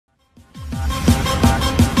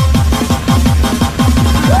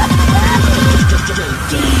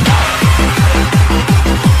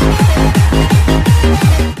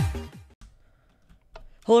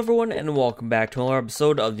Hello everyone and welcome back to another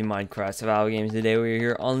episode of the Minecraft Survival Games. Today we're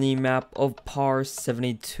here on the map of Par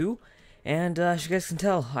 72 and as you guys can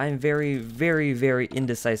tell, I'm very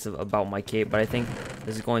indecisive about my cape, but I think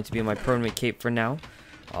this is going to be my permanent cape for now.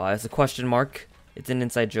 It's a question mark. It's an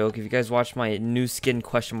inside joke. If you guys watched my new skin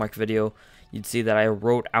question mark video, you'd see that I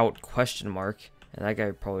wrote out question mark, and that guy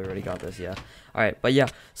probably already got this, yeah. Alright, but yeah,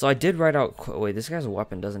 so I did write out, wait, this guy has a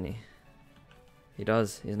weapon, doesn't he? He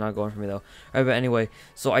does. He's not going for me though. Alright, but anyway,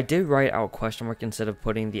 so I did write out question mark instead of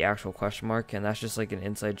putting the actual question mark, and that's just like an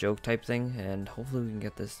inside joke type thing, and hopefully we can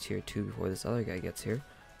get this tier 2 before this other guy gets here.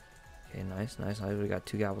 Okay, nice. We got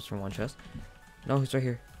 2 gobbles from one chest. No, he's right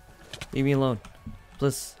here. Leave me alone.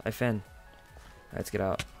 Please, I fan. Alright, let's get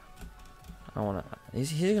out. I don't wanna...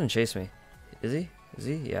 He's gonna chase me. Is he? Is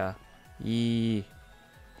he? Yeah. Yee.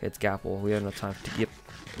 Okay, it's Gapple. We have no time to yip.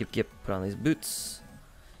 Put on these boots.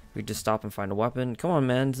 We just stop and find a weapon. Come on,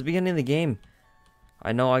 man. It's the beginning of the game.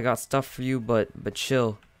 I know I got stuff for you, but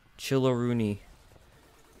chill. Chill-a-rooney.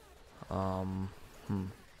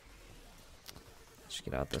 Just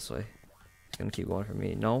get out this way. It's gonna keep going for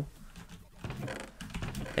me. No?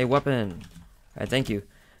 Hey, weapon. Alright, thank you.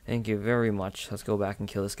 Thank you very much. Let's go back and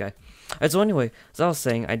kill this guy. Alright, so anyway, as I was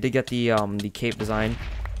saying, I did get the cape design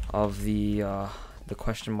of the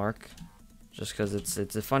question mark. Just because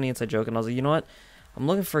it's a funny inside joke, and I was like, you know what? I'm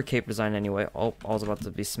looking for a cape design anyway. Oh, I was about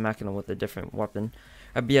to be smacking him with a different weapon.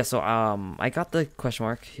 But yeah, so I got the question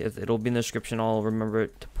mark. It'll be in the description. I'll remember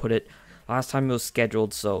to put it. Last time it was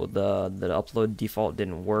scheduled, so the upload default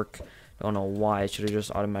didn't work. Don't know why. It should have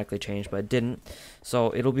just automatically changed, but it didn't.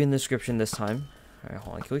 So it'll be in the description this time. Alright,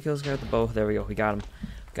 hold on. Can we kill this guy with the bow? There we go. We got him.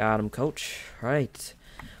 Got him, coach. Right.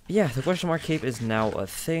 But yeah, the question mark cape is now a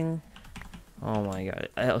thing. Oh my god.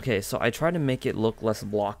 Okay, so I tried to make it look less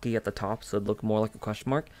blocky at the top, so it looked more like a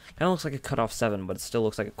question mark. Kind of looks like a cutoff 7, but it still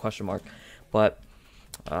looks like a question mark. But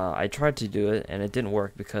I tried to do it, and it didn't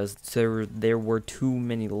work because there were too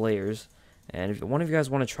many layers. And if one of you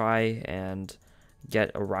guys want to try and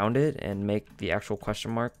get around it and make the actual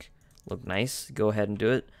question mark look nice, go ahead and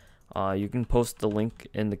do it. You can post the link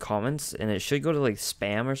in the comments, and it should go to like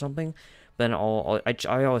spam or something. Then I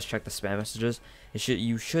always check the spam messages.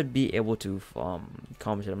 You should be able to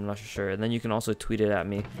comment it. I'm not sure. And then you can also tweet it at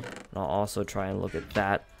me, and I'll also try and look at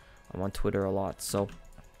that. I'm on Twitter a lot, so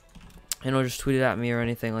just tweet it at me or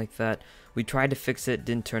anything like that. We tried to fix it,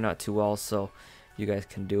 didn't turn out too well, so you guys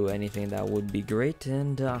can do anything that would be great.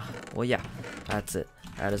 And well, yeah, that's it.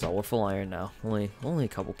 That is all. We're full iron now. Only a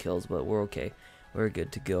couple kills, but we're okay. We're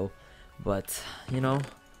good to go. But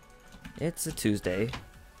it's a Tuesday.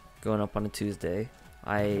 Going up on a Tuesday.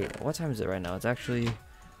 What time is it right now? It's actually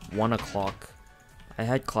 1 o'clock. I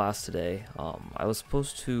had class today. I think I was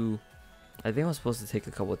supposed to take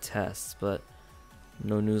a couple of tests, but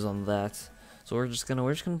no news on that. So we're just gonna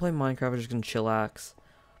play Minecraft. We're just gonna chillax,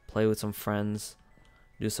 play with some friends,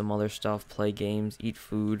 do some other stuff, play games, eat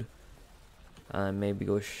food, maybe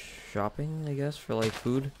go shopping, I guess, for like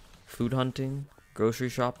food hunting, grocery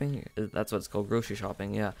shopping. That's what it's called, grocery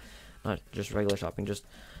shopping. Yeah, not just regular shopping, just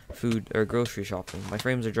food or grocery shopping. My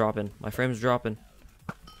frames are dropping.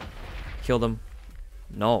 Kill them.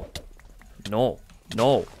 No.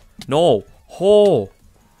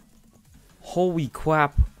 Holy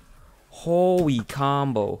crap. Holy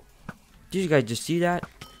combo. Did you guys just see that?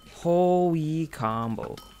 Holy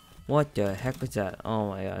combo. What the heck was that? Oh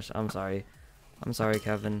my gosh. I'm sorry,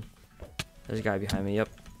 Kevin. There's a guy behind me. Yep.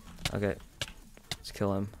 Okay, let's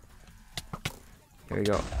kill him. Here we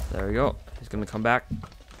go. There we go. He's gonna come back.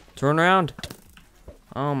 Turn around.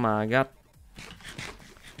 Oh my god.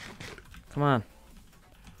 Come on.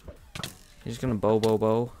 He's gonna bow. I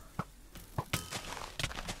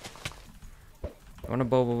wanna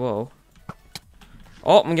bow.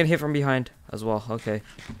 Oh, I'm getting hit from behind as well. Okay.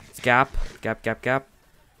 It's Gap.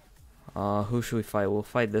 Who should we fight? We'll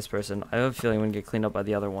fight this person. I have a feeling we're gonna get cleaned up by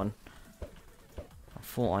the other one.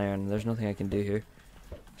 Full iron. There's nothing I can do here.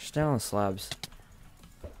 Just down on the slabs.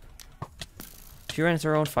 She ran into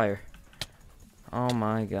her own fire. Oh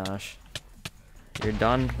my gosh. You're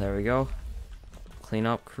done. There we go. Clean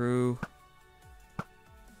up, crew.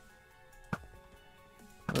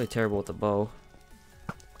 Really terrible with the bow.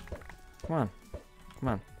 Come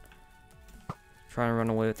on. Trying to run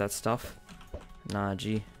away with that stuff. Nah,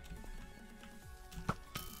 G.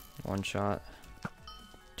 1 shot.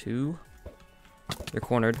 2. You're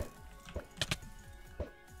cornered.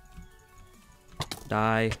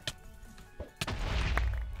 Die.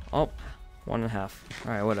 Oh, 1.5.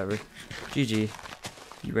 Alright, whatever. GG.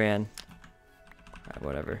 You ran. Alright,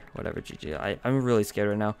 whatever, GG. I'm really scared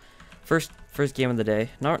right now. First game of the day.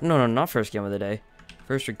 Not first game of the day.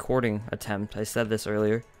 First recording attempt. I said this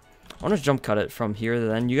earlier. I want to jump cut it from here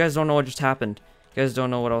then. You guys don't know what just happened. You guys don't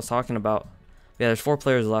know what I was talking about. Yeah, there's 4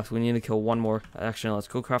 players left. We need to kill 1 more. Actually, let's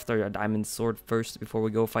go craft our diamond sword first before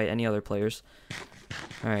we go fight any other players.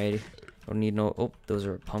 Alrighty. Don't need no... Oh, those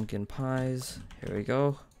are pumpkin pies. Here we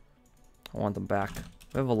go. I want them back.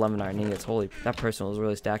 We have 11 iron ingots. Holy, that person was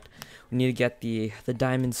really stacked. We need to get the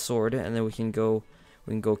diamond sword, and then we can go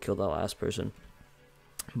kill that last person.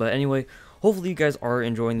 But anyway, hopefully you guys are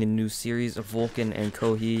enjoying the new series of Vulcan and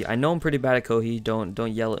Kohi. I know I'm pretty bad at Kohi.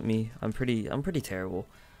 Don't yell at me. I'm pretty terrible.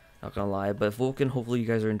 Not gonna lie. But Vulcan, hopefully you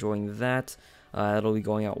guys are enjoying that. It'll be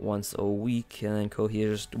going out once a week, and then Kohi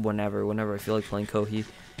is just whenever I feel like playing Kohi.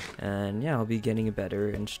 And yeah, I'll be getting it better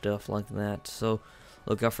and stuff like that. So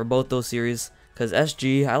look out for both those series. Because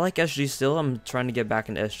SG, I like SG still. I'm trying to get back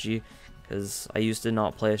into SG because I used to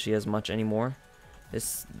not play SG as much anymore.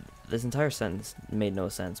 This entire sentence made no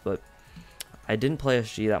sense, but I didn't play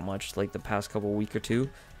SG that much like the past couple week or two,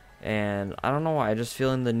 and I don't know why. I just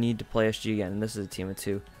feeling the need to play SG again. And this is a team of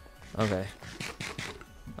 2. Okay.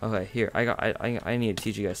 Okay, here I need to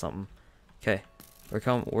teach you guys something. Okay,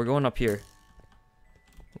 we're going up here.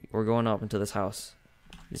 We're going up into this house.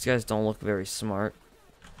 These guys don't look very smart.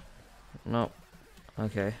 Nope.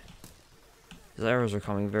 Okay. His arrows are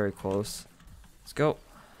coming very close. Let's go.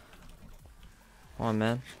 Come on,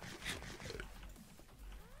 man.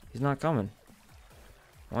 He's not coming.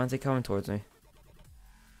 Why aren't they coming towards me?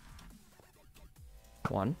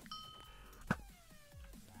 1.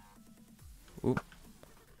 Oop.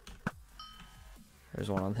 There's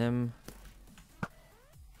 1 on him.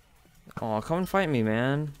 Oh, come and fight me,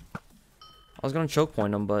 man. I was gonna choke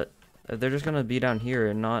point them, but they're just gonna be down here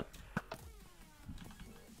and not.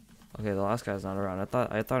 Okay, the last guy's not around.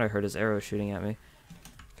 I thought I heard his arrow shooting at me.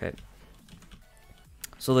 Okay.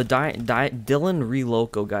 So the Dylan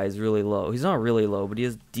Reloco guy is really low. He's not really low, but he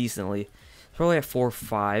is decently. He's probably at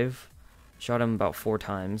 4-5. Shot him about 4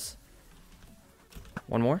 times.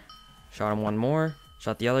 1 more. Shot him 1 more.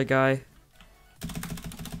 Shot the other guy.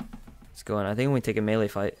 Let's go in. I think we take a melee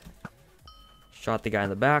fight. Shot the guy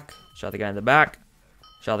in the back. Shot the guy in the back.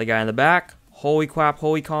 Shot the guy in the back. Holy crap,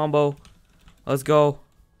 holy combo. Let's go.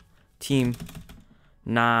 Team.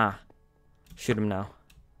 Nah. Shoot him now.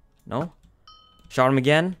 No? Shot him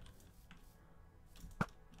again.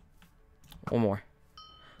 1 more.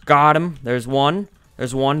 Got him. There's 1.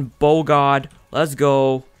 There's 1. Bow God. Let's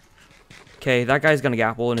go. Okay, that guy's gonna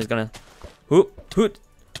gapple and he's gonna... Hoot.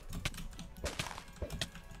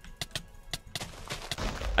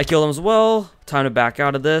 I killed him as well. Time to back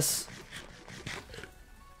out of this.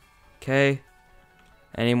 Okay.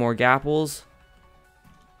 Any more gapples?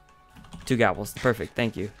 2 gapples. Perfect.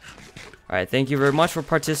 Thank you. Alright, thank you very much for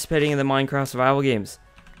participating in the Minecraft survival games.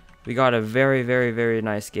 We got a very, very, very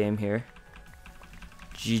nice game here.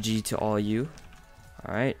 GG to all you.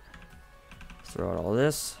 Alright. Throw out all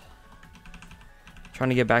this. Trying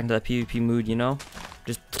to get back into that PvP mood, you know?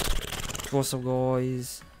 Just... What's up,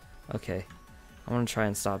 guys? Okay. I'm gonna try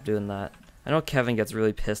and stop doing that. I know Kevin gets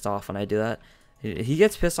really pissed off when I do that. He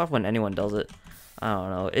gets pissed off when anyone does it. I don't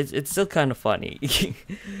know. It's still kind of funny.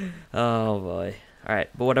 Oh, boy. Alright,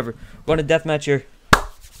 but whatever. We're going to deathmatch here.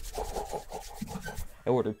 I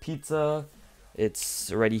ordered pizza.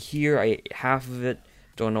 It's already here. I ate half of it.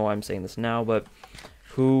 Don't know why I'm saying this now, but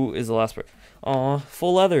who is the last person? Aw,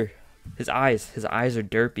 full leather. His eyes are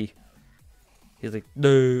derpy. He's like,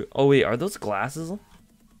 duh. Oh wait, are those glasses?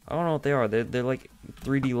 I don't know what they are. They're like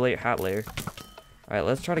 3D hat layer. Alright,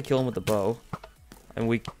 let's try to kill him with the bow. And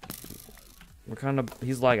we're kind of,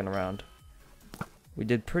 he's lagging around. We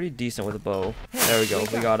did pretty decent with the bow. There we go.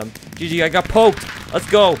 We got him. GG, I got poked. Let's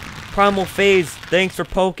go. Primal phase. Thanks for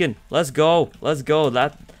poking. Let's go. Let's go.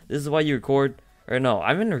 This is why you record. Or no,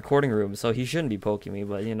 I'm in the recording room, so he shouldn't be poking me,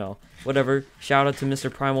 but you know, whatever. Shout out to Mr.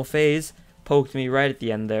 Primal Phase. Poked me right at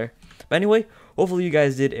the end there. But anyway, hopefully you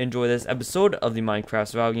guys did enjoy this episode of the Minecraft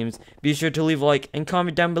Survival Games. Be sure to leave a like and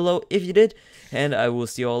comment down below if you did. And I will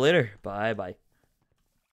see you all later. Bye bye.